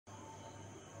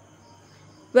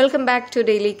Welcome back to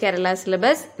Dailykerala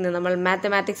Syllabus. ഇന്ന് നമ്മൾ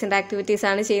മാത്തമാറ്റിക്സിന്റെ activities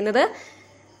ആണ് ചെയ്യുന്നത്.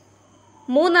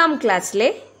 മൂന്നാം ക്ലാസ്സിലെ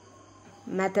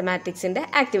മാത്തമാറ്റിക്സിന്റെ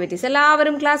ആക്ടിവിറ്റീസ്.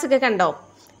 എല്ലാവരും ക്ലാസ് ഒക്കെ കണ്ടോ?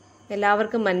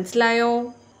 എല്ലാവർക്കും മനസ്സിലായോ?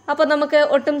 അപ്പോൾ നമുക്ക്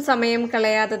ഒട്ടും സമയം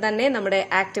കളയാതെ തന്നെ നമ്മുടെ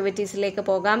ആക്ടിവിറ്റീസിലേക്ക്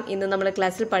പോകാം. ഇന്ന് നമ്മൾ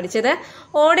ക്ലാസ്സിൽ പഠിച്ചത്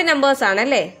ഓഡ് നമ്പേഴ്സ്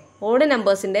ആണല്ലേ? ഓഡ്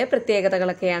നമ്പേഴ്സിന്റെ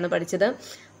പ്രത്യേകതകളൊക്കെയാണ് പഠിച്ചത്.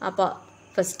 അപ്പോൾ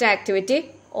first activity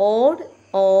odd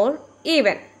or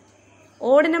even.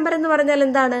 Odd number എന്ന് പറഞ്ഞാൽ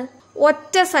എന്താണ്?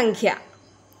 ഒറ്റ സംഖ്യ.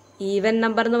 ഈവൻ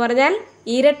നമ്പർ എന്ന് പറഞ്ഞാൽ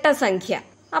ഇരട്ട സംഖ്യ.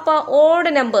 അപ്പോൾ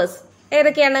ഓഡ് നമ്പേഴ്സ്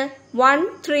ഏതൊക്കെയാണ്? 1,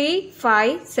 3,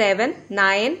 5, 7,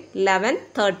 9, 11,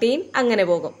 13 അങ്ങനെ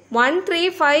പോകും. 1, 3,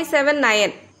 5, 7,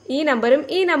 9 ഈ നമ്പറും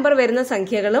ഈ നമ്പർ വരുന്ന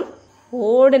സംഖ്യകളും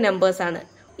ഓഡ് നമ്പേഴ്സ് ആണ്.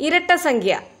 ഇരട്ട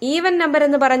സംഖ്യ ഈവൻ നമ്പർ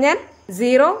എന്ന് പറഞ്ഞാൽ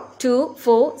 0, 2,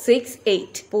 4, 6,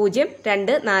 8 0,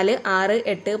 2, 4, 6,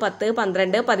 8, 10,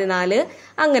 12, 14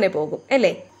 അങ്ങനെ പോകും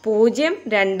അല്ലേ? 0,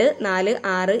 2, 4,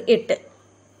 6, 8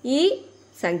 ഈ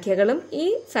സംഖ്യകളും ഈ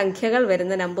സംഖ്യകൾ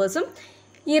വരുന്ന നമ്പേഴ്സും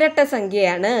ഇരട്ട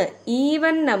സംഖ്യയാണ്,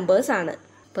 ഈവൻ നമ്പേഴ്സ് ആണ്.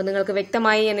 അപ്പോൾ നിങ്ങൾക്ക്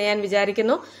വ്യക്തമായി എന്ന് ഞാൻ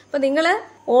വിചാരിക്കുന്നു. അപ്പോൾ നിങ്ങൾ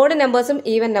ഓഡ് നമ്പേഴ്സും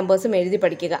ഈവൻ നമ്പേഴ്സും എഴുതി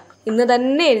പഠിക്കുക, ഇന്ന്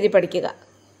തന്നെ എഴുതി പഠിക്കുക.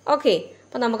 ഓക്കെ,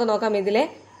 അപ്പോൾ നമുക്ക് നോക്കാം ഇതിലെ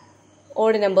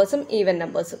ഓഡ് നമ്പേഴ്സും ഈവൻ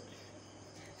നമ്പേഴ്സും.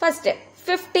 ഫസ്റ്റ്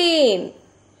 15.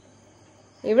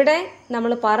 ഇവിടെ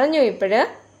നമ്മൾ പറഞ്ഞു ഇപ്പോഴ്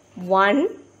 1,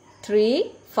 3,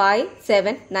 5,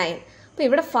 7, 9. അപ്പോൾ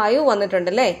ഇവിടെ 5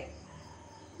 വന്നിട്ടുണ്ടല്ലേ?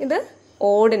 ഇത്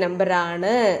ഓഡ്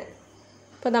നമ്പറാണ്.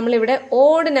 അപ്പോൾ നമ്മളിവിടെ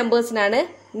ഓഡ് നമ്പേഴ്സിനാണ്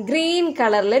ഗ്രീൻ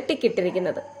കളറിൽ ടിക്ക്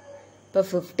ഇട്ടിരിക്കുന്നത്. ഇപ്പോൾ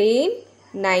 15,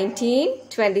 19,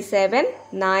 27,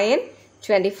 9,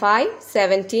 25,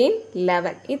 17,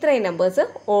 11 ഇത്രയും നമ്പേഴ്സ്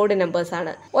ഓഡ് നമ്പേഴ്സ്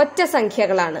ആണ്, ഒറ്റ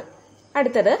സംഖ്യകളാണ്.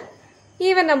 അടുത്തത്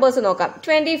ഈവൻ നമ്പേഴ്സ് നോക്കാം.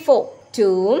 24,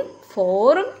 2ഉം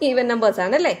 4ഉം ഈവൻ നമ്പേഴ്സ്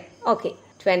ആണ് അല്ലേ? ഓക്കെ,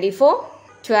 24,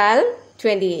 12,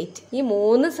 28 ഈ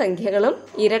മൂന്ന് സംഖ്യകളും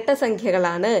ഇരട്ട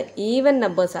സംഖ്യകളാണ്, ഈവൻ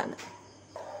നമ്പേഴ്സ് ആണ്.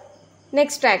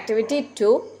 Next activity 2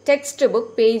 text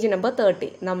book page number 30.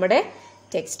 നമ്മുടെ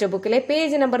ടെക്സ്റ്റ് ബുക്കിലെ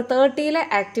പേജ് നമ്പർ 30ലെ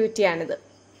ആക്ടിവിറ്റിയാണിത്.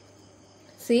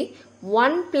 സി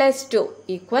 1 + 2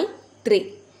 = 3.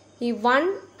 ഈ 1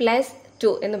 +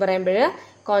 2 എന്ന് പറയുമ്പോൾ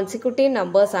കോൺസിക്യൂട്ടീവ്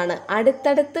നമ്പേഴ്സ് ആണ്,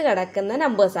 അടുത്തടുത്ത് കിടക്കുന്ന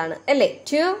നമ്പേഴ്സ് ആണ് അല്ലേ?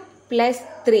 2 +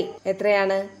 3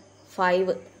 എത്രയാണ്?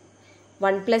 5.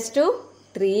 1 + 2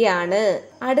 3 ആണ്.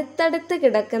 അടുത്തടുത്ത്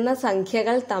കിടക്കുന്ന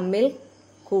സംഖ്യകൾ തമ്മിൽ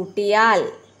കൂട്ടിയാൽ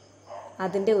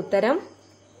അതിന്റെ ഉത്തരം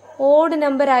ഓഡ്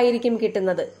നമ്പർ ആയിരിക്കും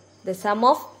കിട്ടുന്നത്. The sum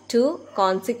of 2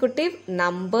 consecutive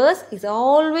numbers is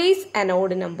always an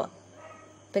odd number.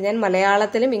 ഇപ്പം ഞാൻ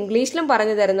മലയാളത്തിലും ഇംഗ്ലീഷിലും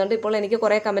പറഞ്ഞു തരുന്നുണ്ട്. ഇപ്പോൾ എനിക്ക്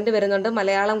കുറേ കമന്റ് വരുന്നുണ്ട്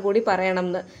മലയാളം കൂടി പറയണം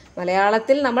എന്ന്.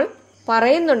 മലയാളത്തിൽ നമ്മൾ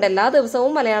പറയുന്നുണ്ട്, എല്ലാ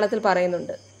ദിവസവും മലയാളത്തിൽ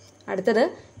പറയുന്നുണ്ട്. അടുത്തത്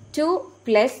 2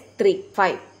 + 3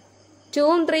 5.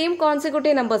 2ഉം 3ഉം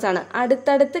കോൺസിക്യൂട്ടീവ് നമ്പേഴ്സ് ആണ്,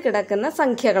 അടുത്തടുത്ത് കിടക്കുന്ന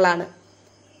സംഖ്യകളാണ്.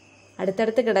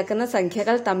 അടുത്തടുത്ത് കിടക്കുന്ന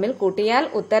സംഖ്യകൾ തമ്മിൽ കൂട്ടിയാൽ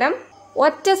ഉത്തരം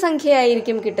ഒറ്റ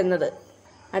സംഖ്യയായിരിക്കും കിട്ടുന്നത്.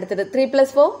 അടുത്തത് 3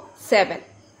 + 4 7,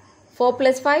 4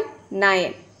 + 5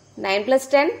 9, 9 +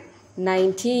 10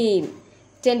 19,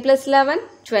 10 + 11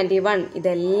 21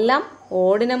 ഇതെല്ലാം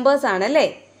ഓഡ് നമ്പേഴ്സ് ആണ് അല്ലേ?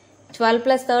 12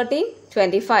 + 13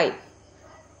 25,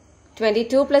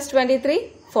 22 + 23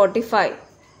 45,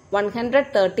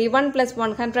 131 +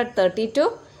 132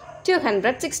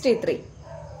 263,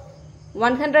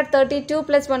 132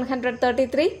 +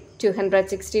 133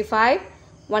 265,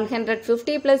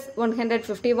 150 +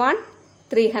 151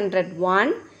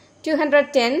 301,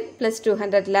 210 +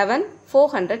 211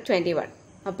 421.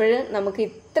 അപ്പോൾ നമുക്ക്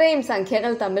ഇത്രയും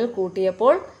സംഖ്യകൾ തമ്മിൽ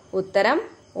കൂട്ടിയപ്പോൾ ഉത്തരം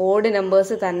ഓഡ്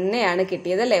നമ്പേഴ്സ് തന്നെയാണ്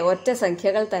കിട്ടിയത് അല്ലേ? ഒറ്റ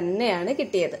സംഖ്യകൾ തന്നെയാണ്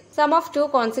കിട്ടിയത്. സം ഓഫ് 2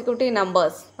 കോൺസിക്യൂട്ടീവ്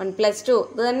നമ്പേഴ്സ് 1 + 2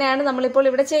 ഇത് തന്നെയാണ് നമ്മളിപ്പോൾ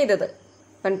ഇവിടെ ചെയ്തത്.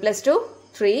 1 + 2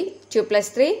 3, 2 +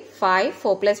 3 5,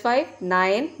 4 + 5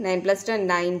 9, 9 + 10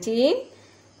 19,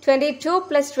 22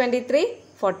 + 23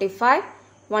 45,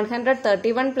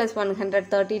 131 +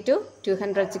 132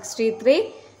 263,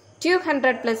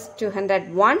 200 +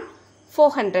 201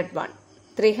 401,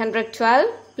 312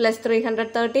 +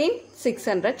 313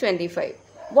 625.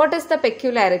 What is the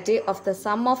peculiarity of the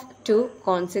sum of 2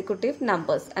 consecutive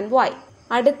numbers and why?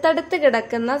 അടുത്തടുത്ത്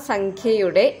കിടക്കുന്ന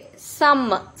സംഖ്യയുടെ സം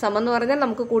എന്ന് പറഞ്ഞാൽ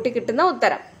നമുക്ക് കൂട്ടിക്കിട്ടുന്ന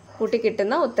ഉത്തരം.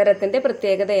 കൂട്ടിക്കിട്ടുന്ന ഉത്തരത്തിന്റെ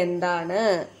പ്രത്യേകത എന്താണ്?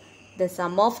 The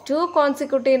sum of 2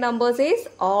 consecutive numbers is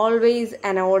always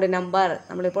an odd number.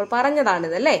 നമ്മളിപ്പോൾ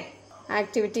പറഞ്ഞതാണിത് അല്ലേ?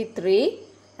 Activity 3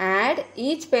 add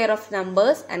each pair of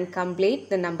numbers and complete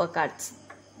the number cards.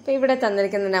 അപ്പോൾ ഇവിടെ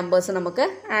തന്നിരിക്കുന്ന നമ്പേഴ്സ് നമുക്ക്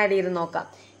ആഡ് ചെയ്ത് നോക്കാം.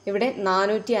 ഇവിടെ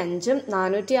 405ഉം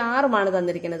 406ഉമാണ്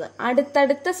തന്നിരിക്കുന്നത്,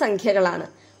 അടുത്തടുത്ത സംഖ്യകളാണ്.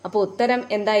 അപ്പോൾ ഉത്തരം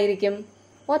എന്തായിരിക്കും?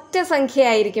 ഒറ്റ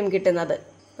സംഖ്യയായിരിക്കും കിട്ടുന്നത്.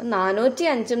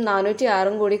 405ഉം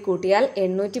 406ഉം കൂടി കൂട്ടിയാൽ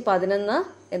 811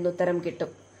 എന്നുത്തരം കിട്ടും.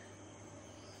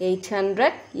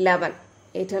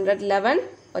 811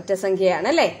 ഒറ്റ സംഖ്യയാണ്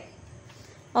അല്ലേ?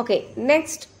 ഓക്കെ,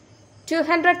 നെക്സ്റ്റ്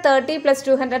 230 പ്ലസ്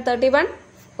 231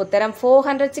 ഉത്തരം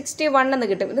 461 എന്ന്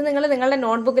കിട്ടും. ഇത് നിങ്ങൾ നിങ്ങളുടെ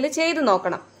നോട്ട്ബുക്കിൽ ചെയ്ത്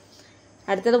നോക്കണം.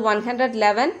 അടുത്തത്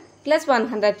 111 പ്ലസ്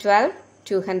 112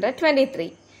 223.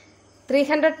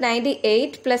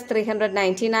 398 പ്ലസ്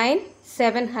 399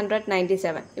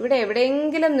 797. ഇവിടെ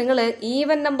എവിടെയെങ്കിലും നിങ്ങൾ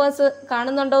ഈവൻ നമ്പേഴ്സ്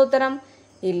കാണുന്നുണ്ടോ ഉത്തരം?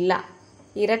 ഇല്ല.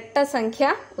 ഇരട്ട സംഖ്യ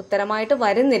ഉത്തരമായിട്ട്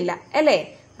വരുന്നില്ല അല്ലേ?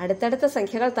 അടുത്തടുത്ത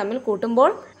സംഖ്യകൾ തമ്മിൽ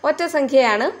കൂട്ടുമ്പോൾ ഒറ്റ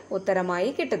സംഖ്യയാണ് ഉത്തരമായി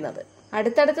കിട്ടുന്നത്.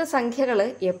 അടുത്തടുത്ത സംഖ്യകൾ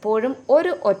എപ്പോഴും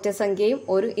ഒരു ഒറ്റ സംഖ്യയും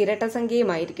ഒരു ഇരട്ട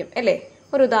സംഖ്യയുമായിരിക്കും അല്ലേ?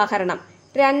 ഒരു ഉദാഹരണം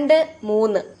 2,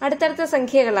 3 അടുത്തടുത്ത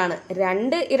സംഖ്യകളാണ്.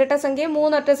 2 ഇരട്ട സംഖ്യയും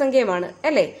 3 ഒറ്റ സംഖ്യയുമാണ്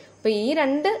അല്ലേ? അപ്പൊ ഈ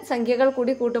 2 സംഖ്യകൾ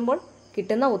കൂടി കൂട്ടുമ്പോൾ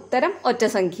കിട്ടുന്ന ഉത്തരം ഒറ്റ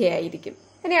സംഖ്യയായിരിക്കും.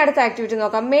 ഇനി അടുത്ത ആക്ടിവിറ്റി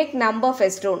നോക്കാം. Make number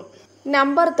festoon.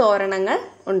 നമ്പർ തോരണങ്ങൾ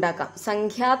ഉണ്ടാക്കാം,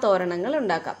 സംഖ്യാ തോരണങ്ങൾ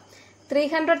ഉണ്ടാക്കാം.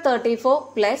 334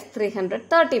 പ്ലസ്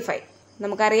 335.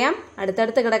 നമുക്കറിയാം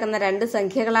അടുത്തടുത്ത് കിടക്കുന്ന 2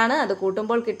 സംഖ്യകളാണ്. അത്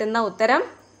കൂട്ടുമ്പോൾ കിട്ടുന്ന ഉത്തരം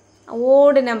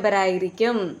ഓഡ് നമ്പർ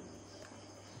ആയിരിക്കും.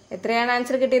 എത്രയാണ്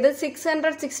ആൻസർ കിട്ടിയത്?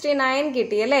 669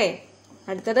 കിട്ടിയല്ലേ?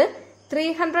 അടുത്തത്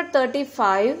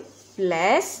 335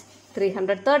 പ്ലസ്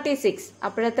 336.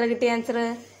 അപ്പോഴെത്ര കിട്ടിയ ആൻസർ?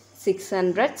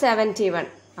 671.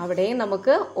 അവിടെയും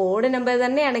നമുക്ക് ഓഡ് നമ്പർ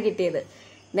തന്നെയാണ് കിട്ടിയത്.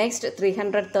 Next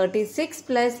 336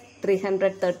 plus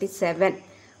 337.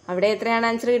 അവിടെ എത്രയാണ്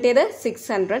ആൻസർ കിട്ടിയത്?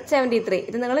 673.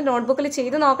 ഇത് നിങ്ങൾ നോട്ട്ബുക്കിൽ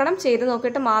ചെയ്ത് നോക്കണം. ചെയ്ത്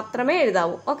നോക്കിയിട്ട് മാത്രമേ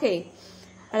എഴുതാവൂ. ഓക്കെ,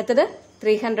 അടുത്തത്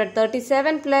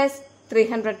 337 പ്ലസ്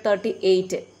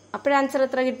 338. അപ്പോഴാൻസർ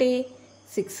എത്ര കിട്ടി?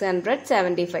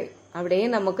 675. അവിടെയും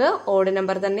നമുക്ക് ഓഡ്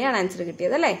നമ്പർ തന്നെയാണ് ആൻസർ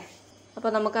കിട്ടിയത് അല്ലേ? അപ്പൊ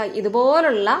നമുക്ക്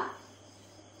ഇതുപോലുള്ള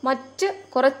മറ്റ്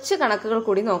കുറച്ച് കണക്കുകൾ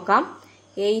കൂടി നോക്കാം.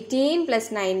 18 പ്ലസ്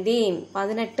 19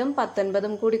 18ഉം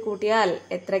 19ഉം കൂടി കൂട്ടിയാൽ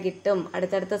എത്ര കിട്ടും?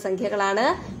 അടുത്തടുത്ത സംഖ്യകളാണ്.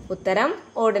 ഉത്തരം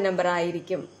ഓഡ് നമ്പർ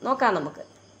ആയിരിക്കും. നോക്കാം നമുക്ക്.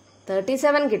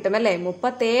 37 കിട്ടും അല്ലേ?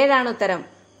 37 ഉത്തരം.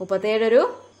 37 ഒരു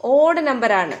ഓഡ്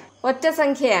നമ്പർ ആണ്, ഒറ്റ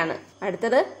സംഖ്യയാണ്.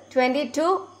 അടുത്തത് 22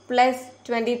 പ്ലസ്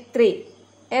 23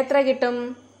 എത്ര കിട്ടും?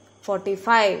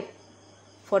 45.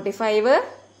 45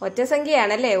 ഒറ്റ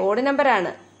സംഖ്യയാണല്ലേ, ഓഡ് നമ്പർ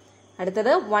ആണ്.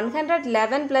 അടുത്തത്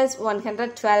 111 പ്ലസ്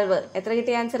 112 എത്ര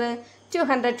കിട്ടിയ ആൻസർ?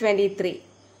 223.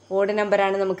 ഓഡ് നമ്പർ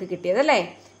ആണ് നമുക്ക് കിട്ടിയത് അല്ലേ?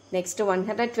 Next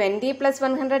 120 plus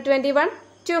 121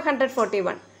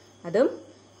 241. അതും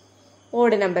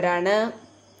ഓഡ് നമ്പർ ആണ്.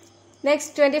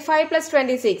 നെക്സ്റ്റ് 25 പ്ലസ്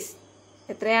 26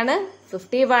 എത്രയാണ്?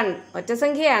 51. ഒറ്റ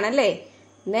സംഖ്യയാണല്ലേ?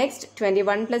 Next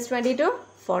 21 plus 22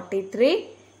 43.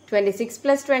 26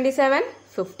 plus 27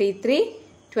 53.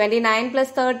 29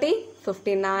 plus 30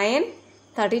 59.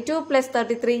 32 plus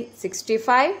 33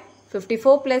 65.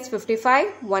 54 plus 55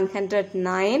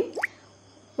 109.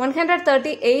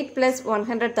 138 plus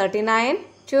 139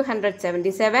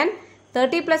 277.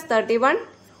 30 plus 31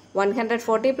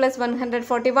 140 plus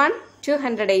 141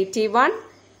 281.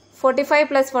 45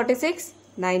 plus 46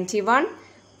 91.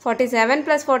 47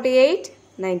 plus 48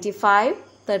 95.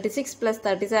 36 plus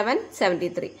 37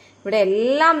 73. ഇവിടെ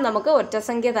എല്ലാം നമുക്ക് ഒറ്റ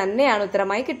സംഖ്യ തന്നെയാണ്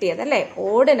ഉത്തരമായി കിട്ടിയത് അല്ലേ?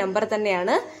 ഓഡ് നമ്പർ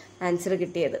തന്നെയാണ് ആൻസർ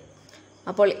കിട്ടിയത്.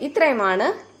 അപ്പോൾ ഇത്രയുമാണ്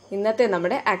ഇന്നത്തെ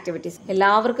നമ്മുടെ ആക്ടിവിറ്റീസ്.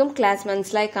 എല്ലാവർക്കും ക്ലാസ്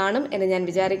മനസ്സിലായി കാണും എന്ന് ഞാൻ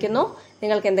വിചാരിക്കുന്നു.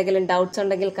 നിങ്ങൾക്ക് എന്തെങ്കിലും ഡൗട്ട്സ്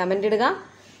ഉണ്ടെങ്കിൽ കമന്റ് ഇടുക.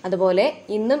 അതുപോലെ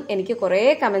ഇന്നും എനിക്ക് കുറേ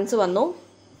കമന്റ്സ് വന്നു,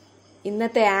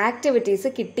 ഇന്നത്തെ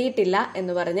ആക്ടിവിറ്റീസ് കിട്ടിയിട്ടില്ല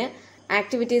എന്ന് പറഞ്ഞ്.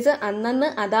 ആക്ടിവിറ്റീസ് അന്നന്ന്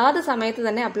അതാത് സമയത്ത്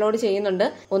തന്നെ അപ്ലോഡ് ചെയ്യുന്നുണ്ട്.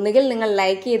 ഒന്നുകിൽ നിങ്ങൾ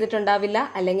ലൈക്ക് ചെയ്തിട്ടുണ്ടാവില്ല,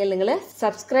 അല്ലെങ്കിൽ നിങ്ങൾ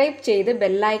സബ്സ്ക്രൈബ് ചെയ്ത്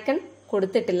ബെല്ലൈക്കൺ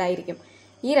കൊടുത്തിട്ടില്ലായിരിക്കും.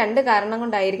 ഈ 2 കാരണം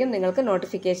കൊണ്ടായിരിക്കും നിങ്ങൾക്ക്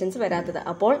നോട്ടിഫിക്കേഷൻസ് വരാത്തത്.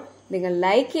 അപ്പോൾ നിങ്ങൾ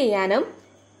ലൈക്ക് ചെയ്യാനും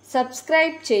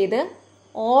സബ്സ്ക്രൈബ് ചെയ്ത്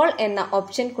ഓൾ എന്ന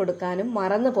ഓപ്ഷൻ കൊടുക്കാനും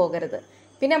മറന്നു പോകരുത്.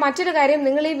 പിന്നെ മറ്റൊരു കാര്യം,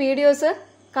 നിങ്ങൾ ഈ വീഡിയോസ്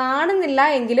കാണുന്നില്ല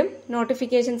എങ്കിലും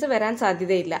നോട്ടിഫിക്കേഷൻസ് വരാൻ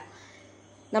സാധ്യതയില്ല.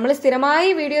 നമ്മൾ സ്ഥിരമായി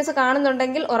വീഡിയോസ്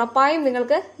കാണുന്നുണ്ടെങ്കിൽ ഉറപ്പായും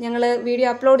നിങ്ങൾക്ക് ഞങ്ങൾ വീഡിയോ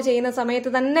അപ്ലോഡ് ചെയ്യുന്ന സമയത്ത്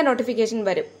തന്നെ നോട്ടിഫിക്കേഷൻ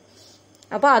വരും.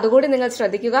 അപ്പോൾ അതുകൂടി നിങ്ങൾ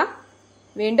ശ്രദ്ധിക്കുക.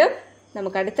 വീണ്ടും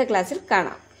നമുക്ക് അടുത്ത ക്ലാസ്സിൽ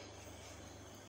കാണാം.